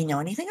I know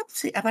anything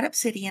about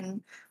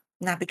Obsidian,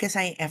 not because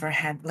I ever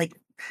had like.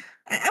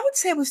 I would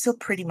say I was still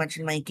pretty much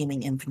in my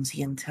gaming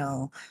infancy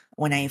until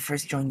when I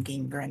first joined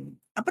Gamer, and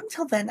up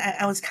until then,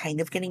 I was kind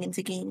of getting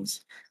into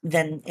games.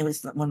 Then it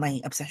was when my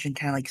obsession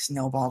kind of like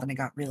snowballed and it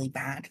got really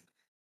bad.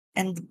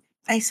 And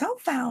I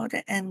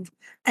self-vowed, and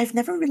I've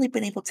never really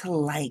been able to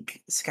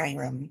like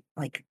Skyrim,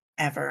 like,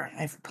 ever.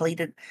 I've played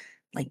it,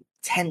 like,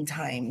 10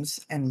 times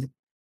and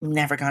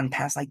never gone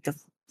past, like, the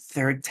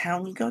 3rd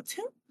town you go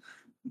to.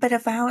 But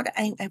Avowed,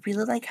 I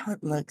really like how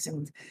it looks,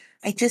 and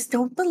I just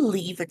don't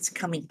believe it's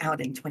coming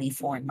out in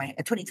 2024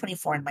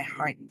 in my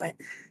heart, but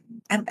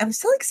I'm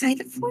still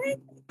excited for it,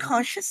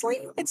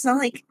 cautiously. It's not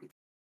like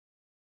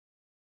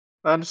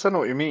I understand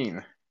what you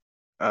mean.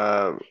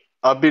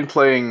 I've been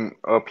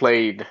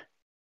played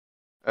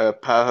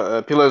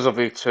Pillars of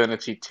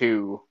Eternity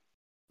 2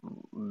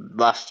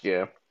 last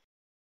year,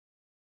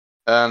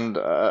 and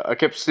I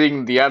kept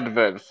seeing the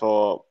advert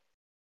for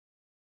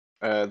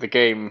the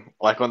game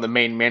like on the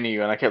main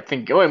menu, and I kept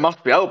thinking, oh, it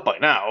must be out by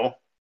now.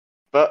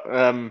 But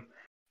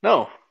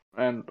no,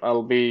 and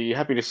I'll be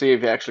happy to see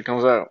if it actually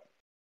comes out.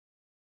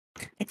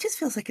 it just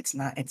feels like it's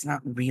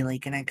not really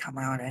gonna come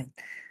out. And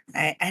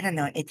I don't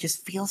know. It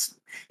just feels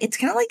it's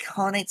kind of like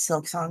Hollow Knight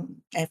Silk Song.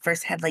 I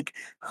first had like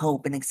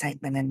hope and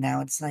excitement, and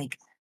now it's like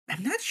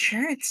I'm not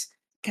sure it's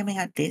coming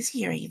out this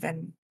year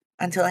even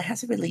until it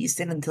has released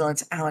and until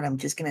it's out. I'm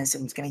just gonna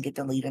assume it's gonna get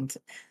deleted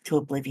to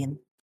oblivion.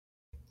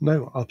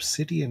 No,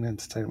 Obsidian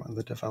Entertainment,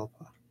 the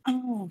developer.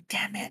 Oh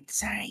damn it!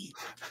 Sorry.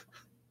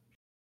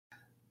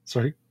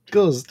 Sorry,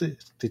 Guz,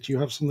 did you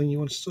have something you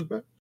wanted to talk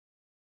about?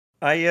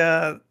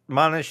 I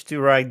managed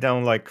to write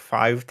down like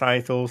 5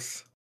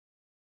 titles.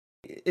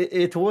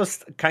 It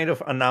was kind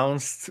of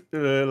announced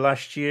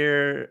last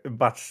year,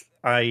 but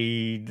I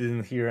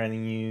didn't hear any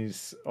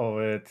news of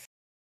it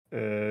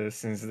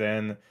since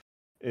then.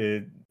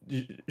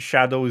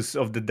 Shadows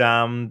of the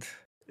Damned,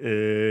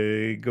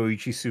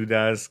 Goichi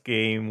Suda's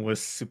game,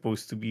 was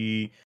supposed to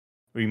be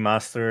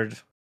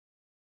remastered,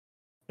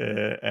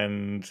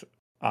 and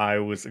I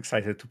was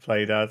excited to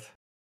play that.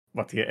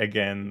 But yeah,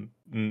 again,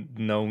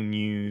 no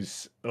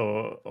news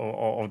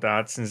of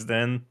that since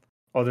then.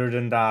 Other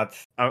than that,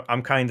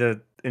 I'm kind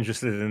of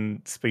interested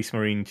in Space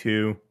Marine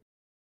 2.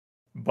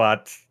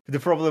 But the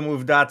problem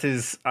with that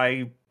is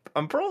I'm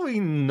probably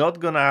not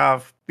gonna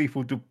have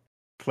people to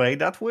play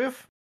that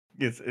with.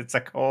 It's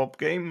a co-op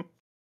game.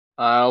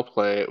 I'll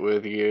play it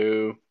with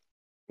you.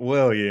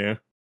 Will you?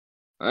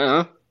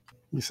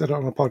 You said it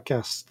on a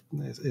podcast.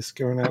 It's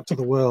going out to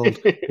the world.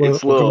 We're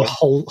It's going low.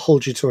 to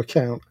hold you to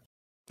account.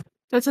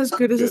 That's as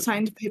good as a Good.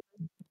 signed paper.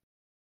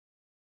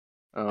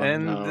 Oh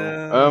And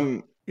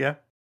no. yeah.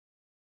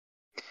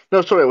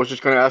 No, sorry. I was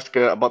just going to ask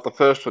about the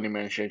first one you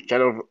mentioned,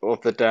 Shadow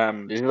of the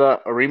Damned. Is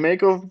that a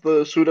remake of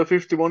the Suda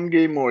 51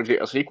 game, or is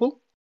it a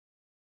sequel?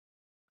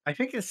 I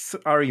think it's a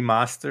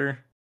remaster,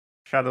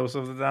 Shadows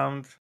of the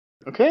Damned.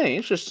 Okay,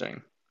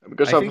 interesting.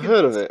 Because I I've think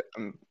heard of it.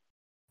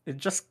 it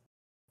just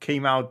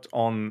came out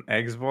on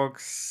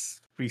Xbox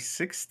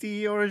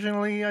 360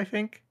 originally, I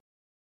think,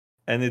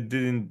 and it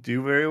didn't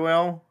do very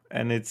well.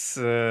 And it's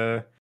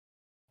there's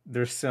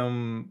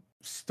some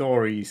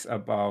stories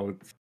about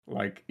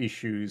like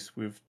issues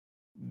with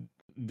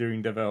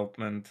during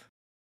development.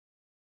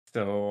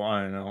 So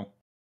I don't know.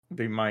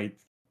 They might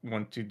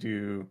want to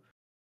do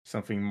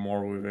something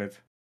more with it.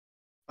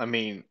 I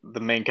mean, the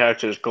main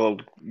character is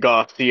called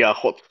Garcia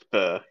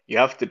Hotspur. You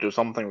have to do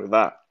something with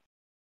that.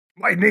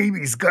 My name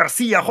is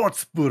Garcia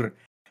Hotspur,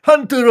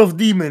 hunter of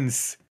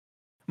demons.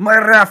 My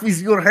wrath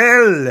is your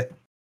hell.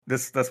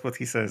 That's what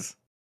he says.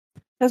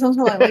 That sounds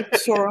a lot like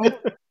Sorrow.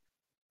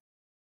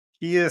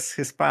 He is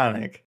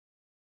Hispanic.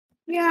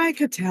 Yeah, I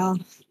could tell.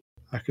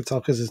 I could tell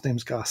because his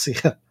name's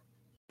Garcia.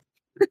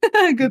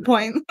 Good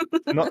point.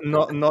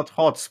 Not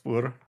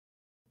Hotspur.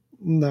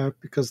 No,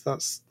 because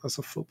that's a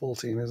football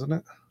team, isn't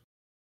it?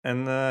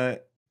 And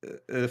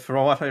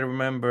from what I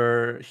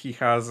remember, he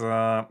has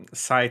a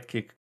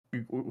sidekick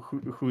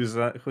who's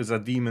a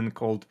demon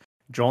called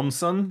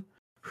Johnson,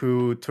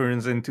 who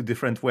turns into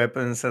different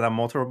weapons and a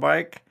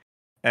motorbike.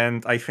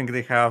 And I think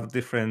they have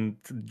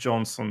different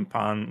Johnson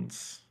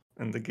puns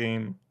in the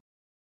game,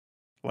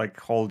 like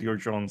hold your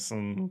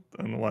Johnson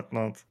and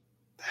whatnot.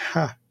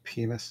 Ha,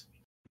 penis.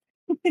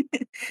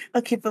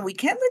 Okay, but we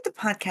can't let the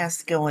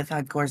podcast go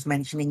without Gores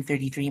mentioning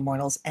 33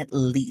 Immortals at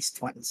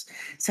least once.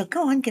 So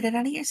go on, get it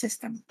out of your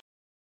system.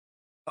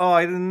 Oh,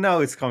 I didn't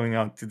know it's coming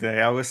out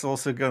today. I was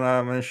also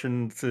gonna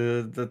mention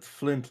that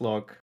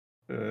Flintlock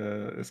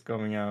is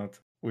coming out,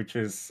 which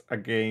is a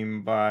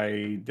game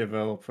by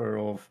developer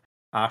of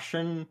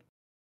Ashen,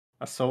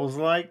 a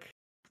Souls-like.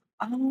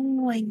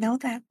 Oh, I know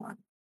that one.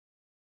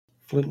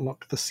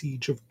 Flintlock: The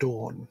Siege of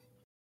Dawn.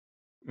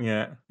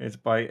 Yeah, it's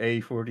by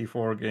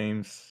A44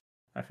 Games.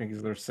 I think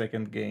it's their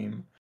second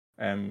game,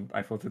 and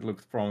I thought it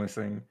looked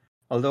promising.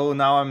 Although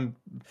now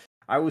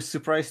I was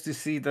surprised to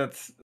see that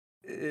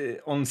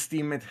on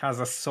Steam it has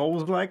a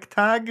Souls-like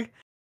tag,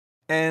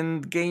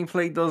 and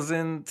gameplay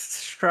doesn't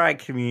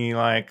strike me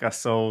like a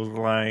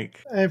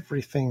Souls-like.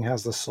 Everything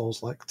has the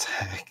Souls-like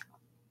tag.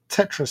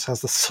 Tetris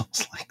has the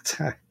Souls-like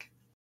tag.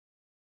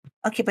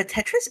 Okay, but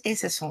Tetris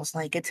is a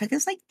Souls-like. It took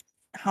us like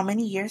how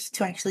many years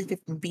to actually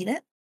beat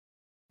it?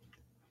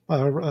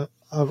 I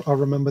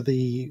remember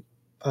the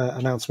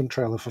announcement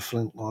trailer for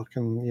Flintlock,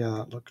 and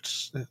yeah,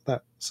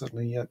 that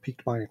certainly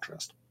piqued my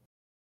interest.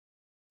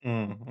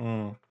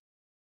 Yeah,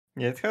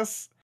 it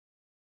has.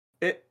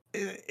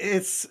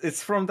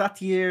 It's from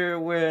that year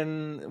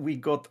when we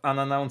got an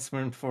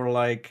announcement for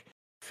like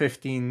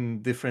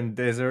 15 different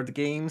desert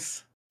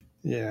games.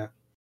 Yeah.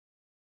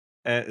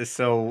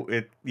 So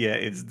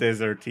it's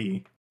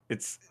deserty.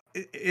 It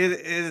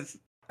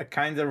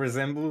kind of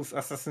resembles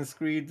Assassin's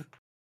Creed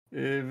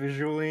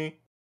visually,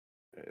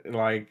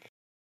 like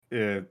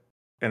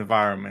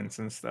environments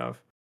and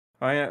stuff.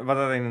 But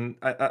I mean,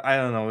 I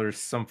don't know. There's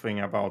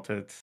something about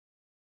it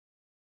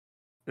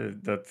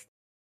that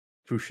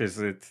pushes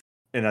it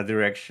in a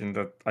direction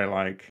that I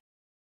like.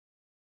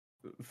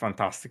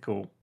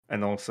 Fantastical,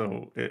 and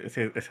also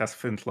it has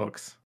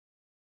flintlocks.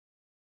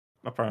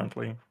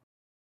 Apparently,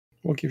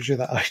 What gives you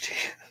that idea?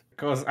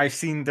 because I've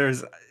seen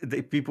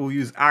people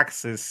use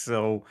axes.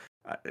 So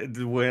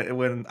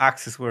when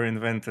axes were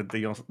invented,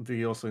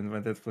 they also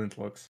invented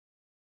flintlocks.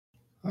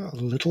 A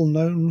little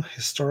known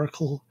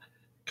historical,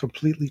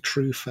 completely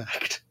true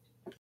fact.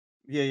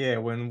 Yeah.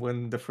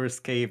 When the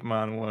first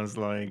caveman was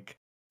like,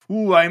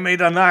 "Ooh, I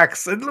made an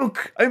axe, and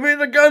look, I made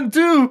a gun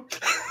too."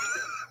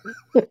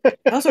 That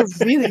was a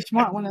really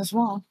smart one as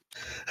well.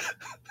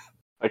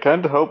 I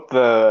kind of hope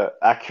the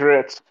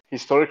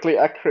historically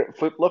accurate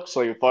flintlocks,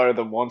 so you fire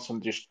them once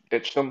and just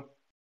ditch them.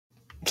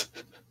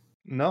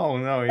 No,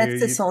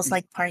 That's the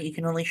Souls-like part. You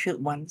can only shoot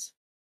once.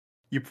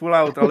 you pull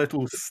out a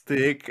little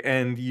stick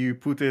and you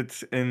put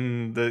it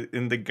in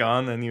the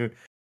gun and you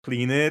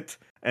clean it,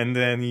 and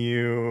then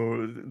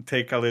you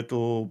take a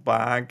little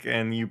bag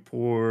and you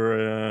pour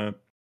Gunpowder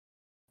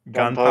in,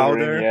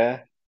 gunpowder yeah.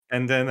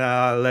 and then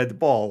a lead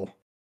ball.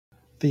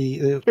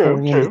 The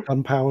pouring in the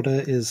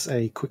gunpowder is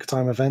a quick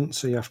time event,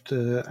 so you have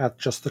to add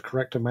just the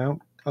correct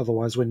amount.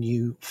 Otherwise, when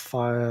you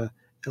fire,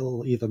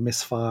 it'll either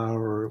misfire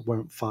or it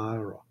won't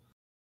fire.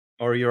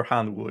 Or your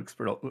hand will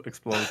explode.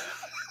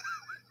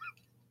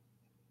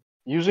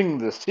 Using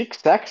the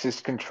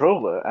Sixaxis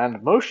controller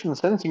and motion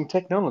sensing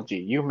technology,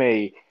 you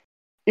may,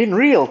 in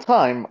real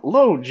time,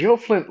 load your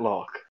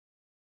flintlock.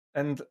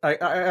 And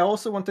I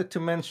also wanted to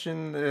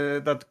mention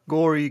that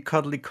Gory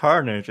Cuddly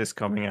Carnage is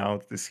coming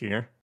out this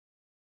year.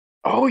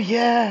 Oh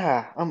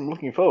yeah, I'm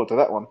looking forward to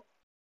that one.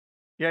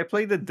 Yeah, I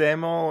played the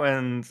demo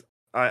and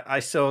I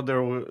saw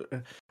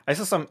I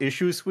saw some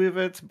issues with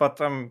it, but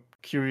I'm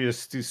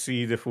curious to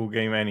see the full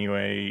game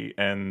anyway,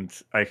 and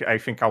I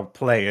think I'll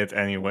play it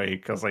anyway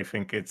because I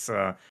think it's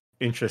a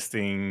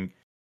interesting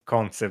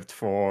concept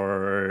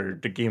for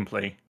the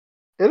gameplay.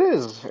 It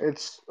is.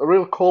 It's a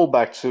real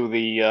callback to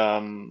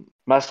the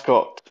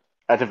mascot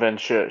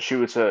adventure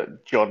shooter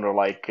genre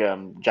like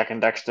Jak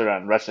and Daxter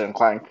and Ratchet and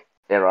Clank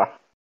era.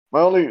 My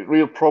only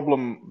real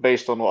problem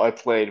based on what I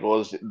played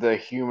was the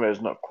humor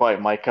is not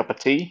quite my cup of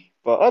tea,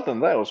 but other than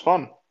that, it was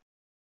fun.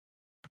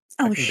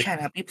 Oh,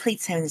 shut up. You played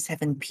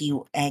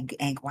 77p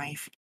egg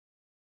wife.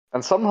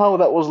 And somehow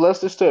that was less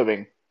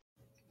disturbing.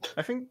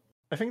 I think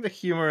the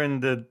humor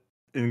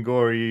in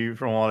Gory,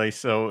 from what I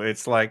saw,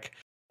 it's like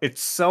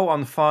it's so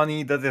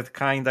unfunny that it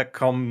kinda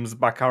comes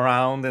back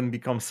around and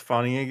becomes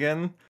funny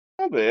again.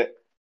 A bit.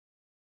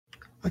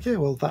 Okay,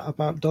 well, that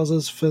about does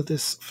us for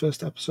this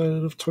first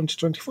episode of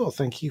 2024.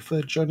 Thank you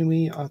for joining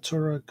me,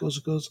 Artura,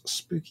 Guzguz,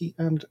 Spooky,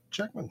 and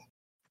Jackman.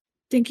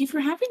 Thank you for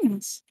having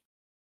us.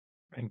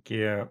 Thank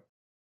you.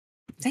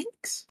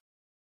 Thanks.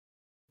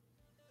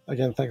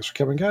 Again, thanks for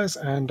coming, guys,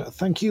 and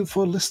thank you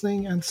for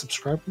listening and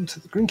subscribing to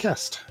the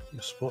GrinCast.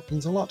 Your support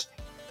means a lot.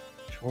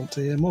 If you want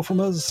to hear more from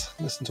us,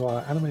 listen to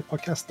our anime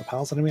podcast, The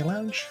Pals Anime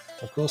Lounge.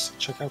 Of course,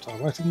 check out our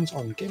writings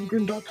on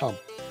GameGrin.com.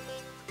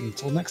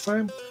 Until next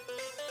time,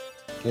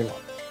 game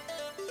on.